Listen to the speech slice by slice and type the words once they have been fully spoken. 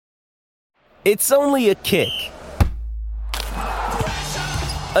It's only a kick,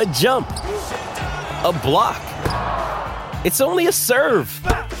 a jump, a block. It's only a serve.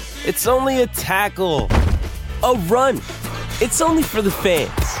 It's only a tackle, a run. It's only for the fans.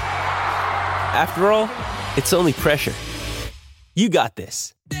 After all, it's only pressure. You got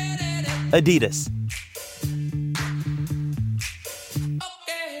this. Adidas.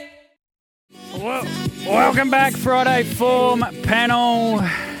 Well, welcome back, Friday Form panel.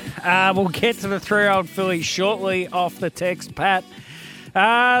 We'll get to the 3-year-old fillies shortly off the text, Pat.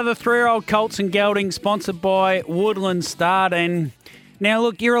 The 3-year-old Colts and Gelding, sponsored by Woodland Start. And now,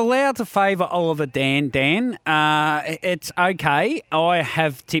 look, you're allowed to favour Oliver Dan. It's okay. I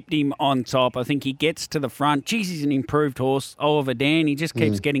have tipped him on top. I think he gets to the front. Geez, he's an improved horse, Oliver Dan. He just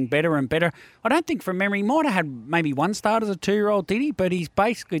keeps getting better and better. I don't think from memory, he might have had maybe one start as a 2-year-old, did he? But he's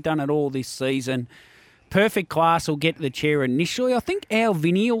basically done it all this season. Perfect Class will get to the chair initially. I think our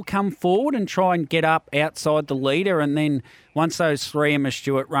Vinny will come forward and try and get up outside the leader, and then once those three Emma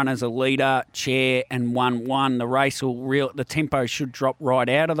Stewart run as a leader, chair and 1-1, the race will the tempo should drop right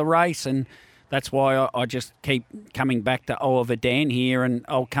out of the race, and that's why I just keep coming back to Oliver Dan here, and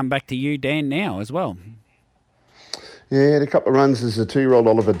I'll come back to you, Dan, now as well. Yeah, he had a couple of runs as a 2-year-old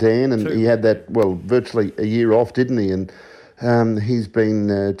Oliver Dan, and he had that, virtually a year off, didn't he? And he's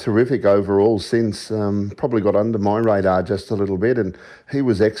been terrific overall since. Probably got under my radar just a little bit, and he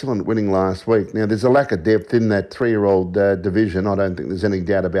was excellent winning last week. Now, there's a lack of depth in that 3-year-old division. I don't think there's any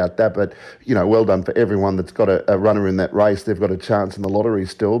doubt about that, but, well done for everyone that's got a runner in that race. They've got a chance in the lottery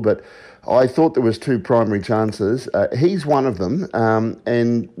still, but I thought there was two primary chances. He's one of them,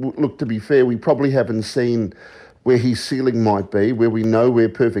 and look, to be fair, we probably haven't seen where his ceiling might be, where we know where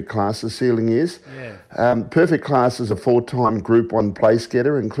Perfect Class's ceiling is. Yeah. Perfect Class is a 4-time Group 1 place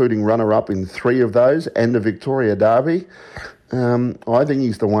getter, including runner-up in 3 of those and a Victoria Derby. I think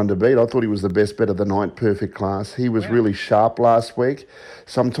he's the one to beat. I thought he was the best bet of the night, Perfect Class. He was really sharp last week.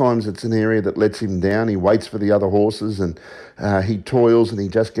 Sometimes it's an area that lets him down. He waits for the other horses and he toils and he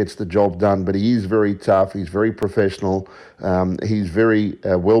just gets the job done. But he is very tough. He's very professional. He's very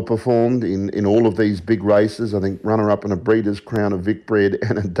well performed in all of these big races. I think runner-up in a Breeders' Crown, a Vic Bred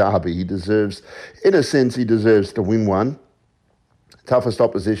and a Derby. He deserves to win one. Toughest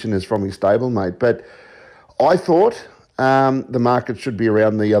opposition is from his stablemate. But I thought the market should be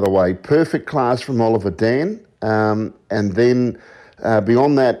around the other way. Perfect Class from Oliver Dan. And then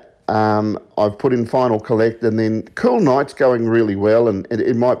beyond that, I've put in Final Collect, and then Cool Night's going really well, and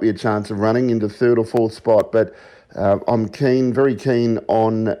it might be a chance of running into 3rd or 4th spot. But I'm very keen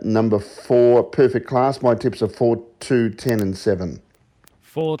on number 4, Perfect Class. My tips are 4, 2, 10 and 7.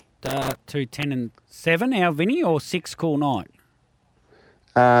 4, 2, 10 and 7, our Vinny, or 6, Cool Night?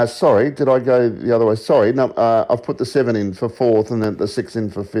 Sorry, did I go the other way? Sorry, no, I've put the 7 in for 4th and then the 6 in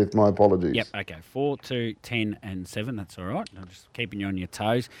for 5th. My apologies. Yep, okay. 4, 2, 10 and 7, that's all right. I'm just keeping you on your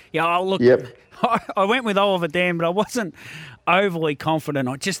toes. Yeah, I'll look. Yep. I went with Oliver Dan, but I wasn't overly confident.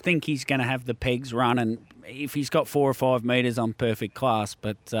 I just think he's going to have the pegs run, and if he's got 4 or 5 metres on Perfect Class,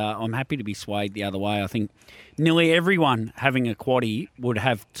 but I'm happy to be swayed the other way. I think nearly everyone having a quaddie would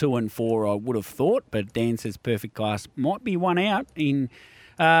have 2 and 4, I would have thought, but Dan says Perfect Class might be one out in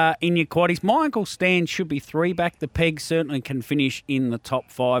your quaddies. My Uncle Stan should be 3 back. The pegs certainly can finish in the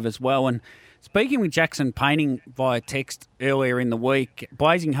top 5 as well. And speaking with Jackson Painting via text earlier in the week,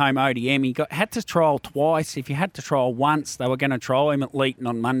 Blazing Home ODM, he had to trial twice. If you had to trial once, they were going to trial him at Leeton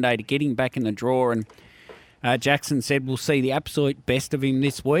on Monday to get him back in the draw. And Jackson said we'll see the absolute best of him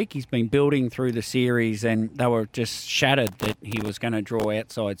this week. He's been building through the series, and they were just shattered that he was going to draw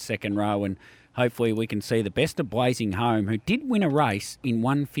outside second row, and hopefully we can see the best of Blazing Home, who did win a race in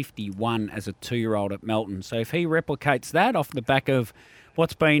 151 as a 2-year-old at Melton. So if he replicates that off the back of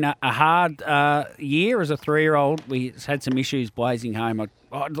what's been a hard year as a 3-year-old, he's had some issues, Blazing Home.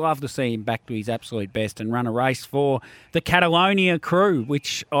 I'd love to see him back to his absolute best and run a race for the Catalonia crew,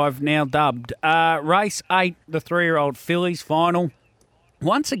 which I've now dubbed. Race 8, the 3-year-old fillies final.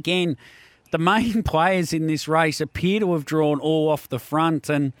 Once again, the main players in this race appear to have drawn all off the front,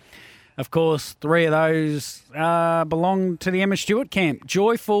 and of course, 3 of those belong to the Emma Stewart camp.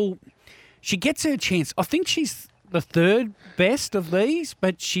 Joyful, she gets her chance. I think she's the 3rd best of these,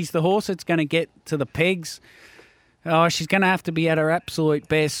 but she's the horse that's going to get to the pegs. She's going to have to be at her absolute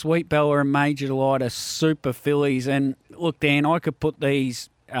best. Sweet Bella and Major Delight are super fillies. And look, Dan, I could put these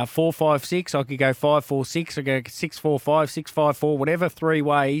 4, 5, 6. I could go 5, 4, 6. I go 6, 4, 5, 6, 5, 4. Whatever 3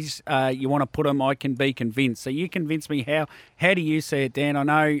 ways you want to put them, I can be convinced. So you convince me. How do you see it, Dan? I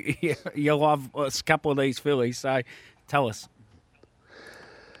know you love a couple of these fillies, so tell us.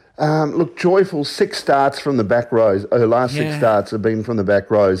 Look, Joyful, 6 starts from the back rows. Her last 6 starts have been from the back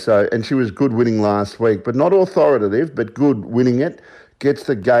rows. And she was good winning last week, but not authoritative, but good winning it. Gets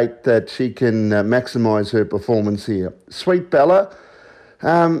the gate that she can maximise her performance here. Sweet Bella.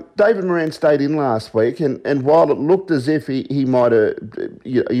 David Moran stayed in last week, and while it looked as if he might have,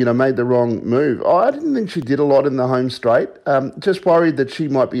 made the wrong move, I didn't think she did a lot in the home straight. Just worried that she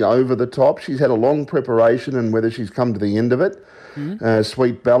might be over the top. She's had a long preparation, and whether she's come to the end of it.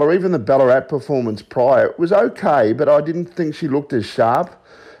 Sweet Bella, even the Ballarat performance prior was okay, but I didn't think she looked as sharp.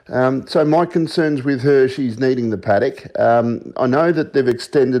 So my concerns with her, she's needing the paddock. I know that they've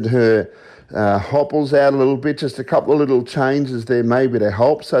extended her hopples out a little bit, just a couple of little changes there maybe to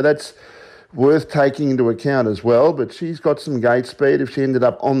help. So that's worth taking into account as well. But she's got some gate speed. If she ended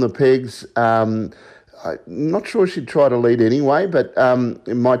up on the pegs, I'm not sure she'd try to lead anyway, but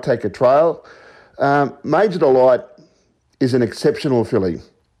it might take a trail. Major Delight is an exceptional filly.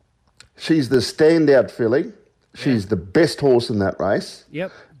 She's the standout filly. She's the best horse in that race.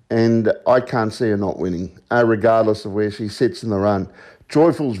 Yep. And I can't see her not winning, regardless of where she sits in the run.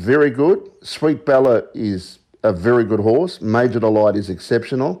 Joyful's very good. Sweet Bella is a very good horse. Major Delight is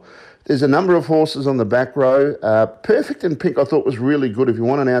exceptional. There's a number of horses on the back row. Perfect and Pink I thought was really good if you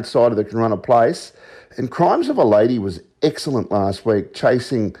want an outsider that can run a place. And Crimes of a Lady was excellent last week,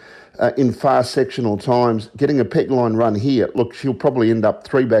 chasing in fast sectional times, getting a peg line run here. Look, she'll probably end up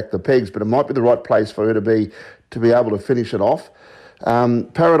 3 back the pegs, but it might be the right place for her to be able to finish it off.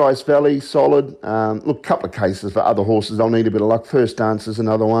 Paradise Valley, solid. Look, a couple of cases for other horses. They'll need a bit of luck. First Dance is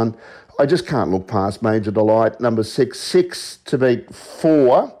another one. I just can't look past Major Delight. Number 6 to beat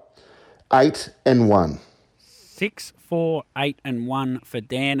 4, 8 and 1. 6, 4, 8 and 1 for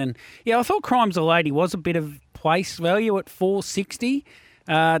Dan. And yeah, I thought Crimes of a Lady was a bit of place value at $4.60.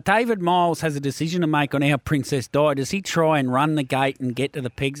 David Miles has a decision to make on how Princess Di. Does he try and run the gate and get to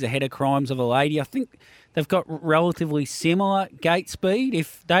the pegs ahead of Crimes of a Lady? I think they've got relatively similar gate speed.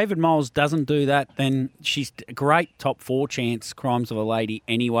 If David Miles doesn't do that, then she's a great top 4 chance, Crimes of a Lady,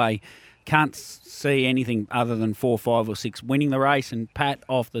 anyway. Can't see anything other than 4, 5 or 6 winning the race. And Pat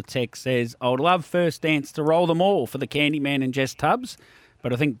off the text says, I would love First Dance to roll them all for the Candyman and Jess Tubbs,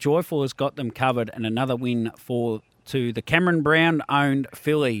 but I think Joyful has got them covered, and another win to the Cameron Brown-owned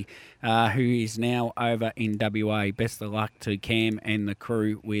filly, who is now over in WA. Best of luck to Cam and the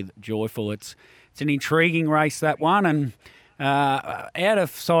crew with Joyful. It's an intriguing race, that one, and out of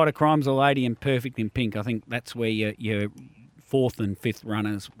sight of Crimes of a Lady and Perfect in Pink, I think that's where your 4th and 5th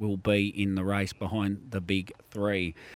runners will be in the race behind the big 3.